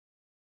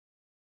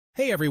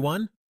Hey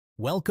everyone,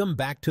 welcome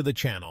back to the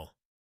channel.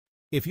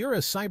 If you're a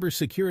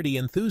cybersecurity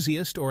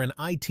enthusiast or an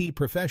IT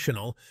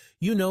professional,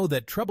 you know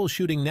that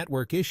troubleshooting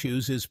network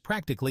issues is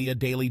practically a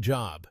daily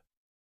job.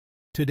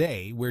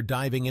 Today, we're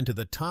diving into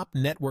the top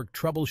network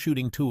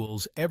troubleshooting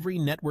tools every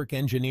network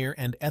engineer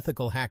and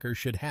ethical hacker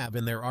should have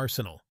in their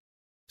arsenal.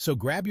 So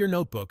grab your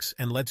notebooks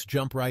and let's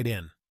jump right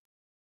in.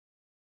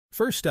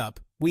 First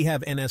up, we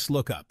have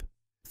nslookup.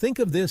 Think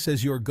of this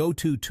as your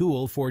go-to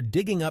tool for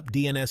digging up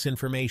DNS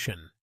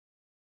information.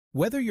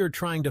 Whether you're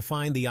trying to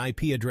find the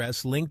IP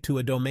address linked to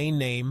a domain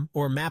name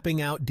or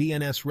mapping out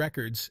DNS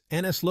records,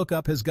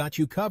 nslookup has got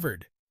you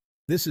covered.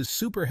 This is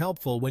super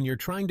helpful when you're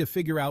trying to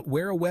figure out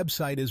where a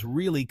website is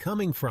really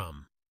coming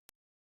from.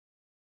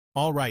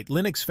 All right,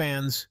 Linux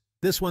fans,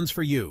 this one's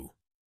for you.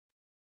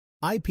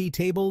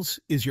 IPtables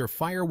is your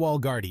firewall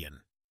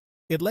guardian.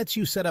 It lets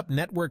you set up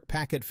network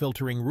packet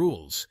filtering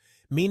rules,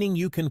 meaning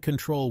you can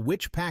control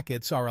which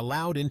packets are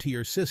allowed into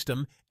your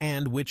system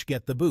and which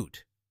get the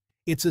boot.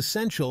 It's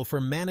essential for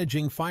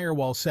managing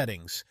firewall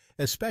settings,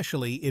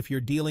 especially if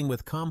you're dealing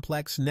with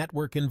complex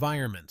network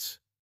environments.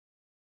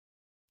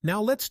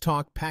 Now let's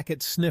talk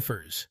packet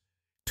sniffers.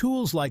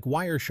 Tools like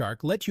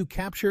Wireshark let you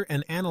capture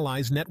and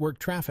analyze network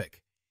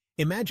traffic.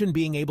 Imagine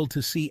being able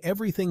to see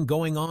everything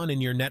going on in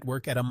your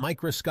network at a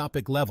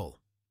microscopic level.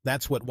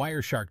 That's what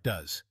Wireshark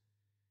does.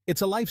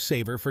 It's a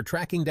lifesaver for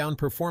tracking down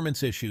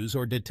performance issues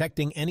or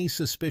detecting any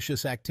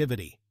suspicious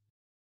activity.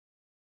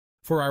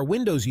 For our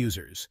Windows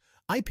users,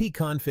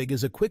 ipconfig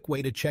is a quick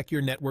way to check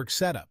your network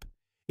setup.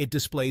 It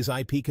displays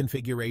IP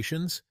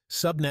configurations,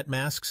 subnet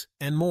masks,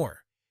 and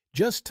more.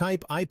 Just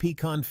type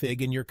ipconfig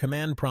in your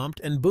command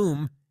prompt and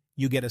boom,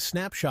 you get a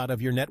snapshot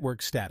of your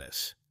network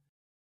status.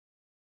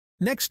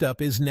 Next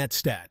up is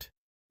netstat.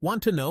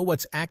 Want to know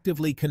what's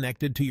actively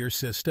connected to your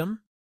system?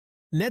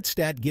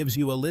 Netstat gives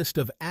you a list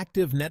of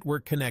active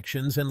network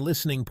connections and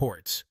listening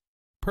ports.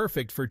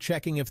 Perfect for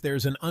checking if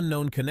there's an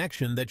unknown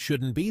connection that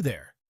shouldn't be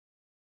there.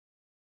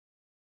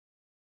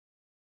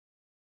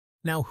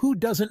 Now, who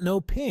doesn't know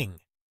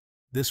ping?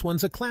 This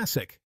one's a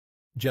classic.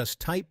 Just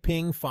type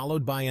ping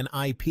followed by an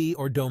IP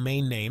or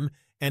domain name,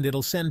 and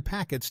it'll send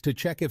packets to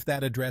check if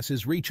that address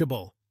is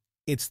reachable.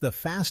 It's the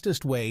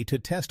fastest way to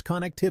test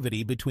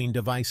connectivity between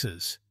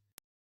devices.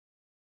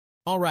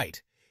 All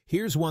right,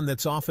 here's one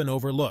that's often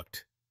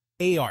overlooked.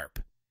 ARP.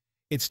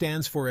 It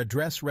stands for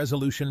Address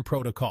Resolution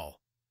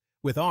Protocol.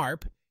 With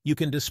ARP, you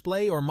can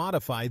display or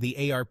modify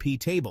the ARP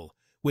table,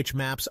 which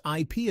maps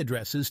IP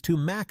addresses to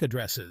MAC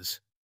addresses.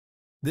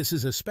 This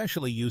is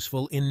especially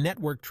useful in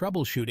network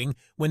troubleshooting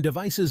when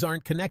devices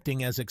aren't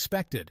connecting as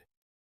expected.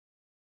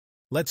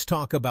 Let's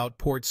talk about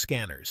port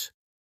scanners.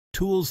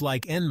 Tools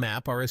like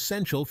Nmap are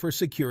essential for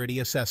security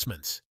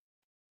assessments.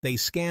 They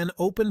scan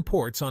open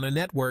ports on a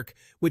network,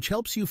 which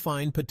helps you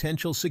find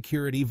potential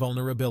security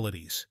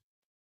vulnerabilities.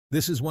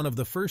 This is one of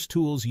the first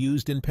tools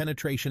used in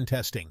penetration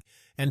testing,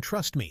 and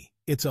trust me,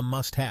 it's a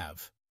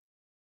must-have.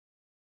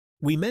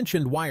 We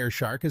mentioned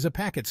Wireshark as a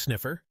packet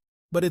sniffer,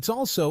 but it's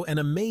also an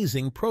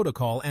amazing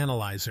protocol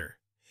analyzer.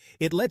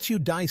 It lets you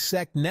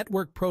dissect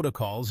network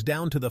protocols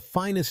down to the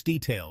finest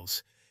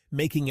details,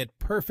 making it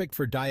perfect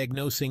for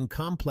diagnosing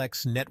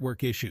complex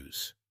network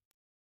issues.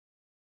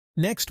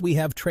 Next, we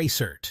have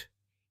Tracert.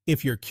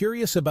 If you're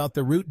curious about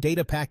the route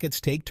data packets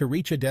take to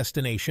reach a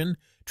destination,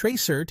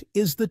 Tracert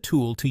is the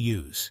tool to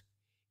use.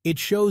 It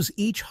shows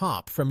each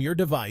hop from your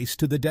device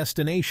to the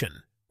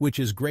destination, which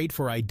is great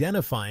for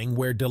identifying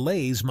where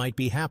delays might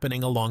be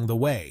happening along the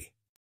way.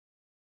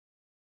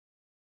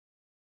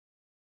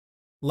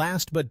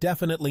 Last but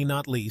definitely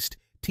not least,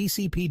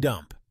 TCP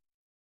Dump.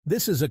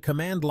 This is a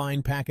command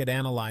line packet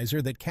analyzer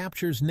that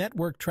captures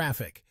network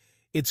traffic.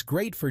 It's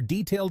great for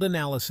detailed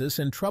analysis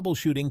and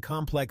troubleshooting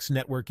complex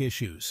network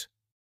issues.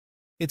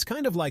 It's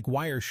kind of like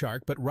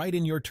Wireshark, but right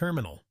in your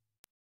terminal.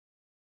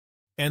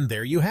 And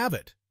there you have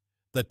it.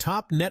 The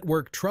top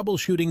network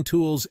troubleshooting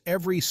tools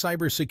every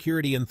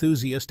cybersecurity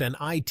enthusiast and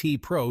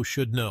IT pro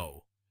should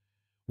know.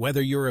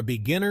 Whether you're a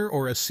beginner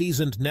or a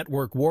seasoned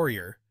network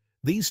warrior,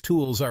 these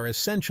tools are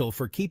essential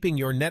for keeping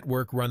your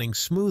network running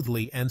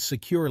smoothly and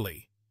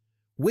securely.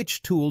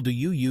 Which tool do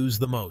you use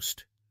the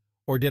most?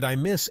 Or did I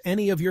miss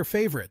any of your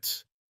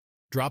favorites?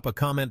 Drop a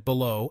comment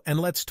below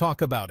and let's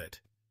talk about it.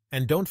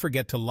 And don't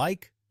forget to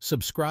like,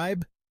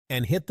 subscribe,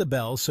 and hit the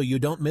bell so you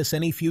don't miss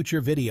any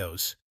future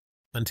videos.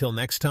 Until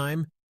next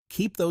time,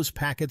 keep those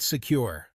packets secure.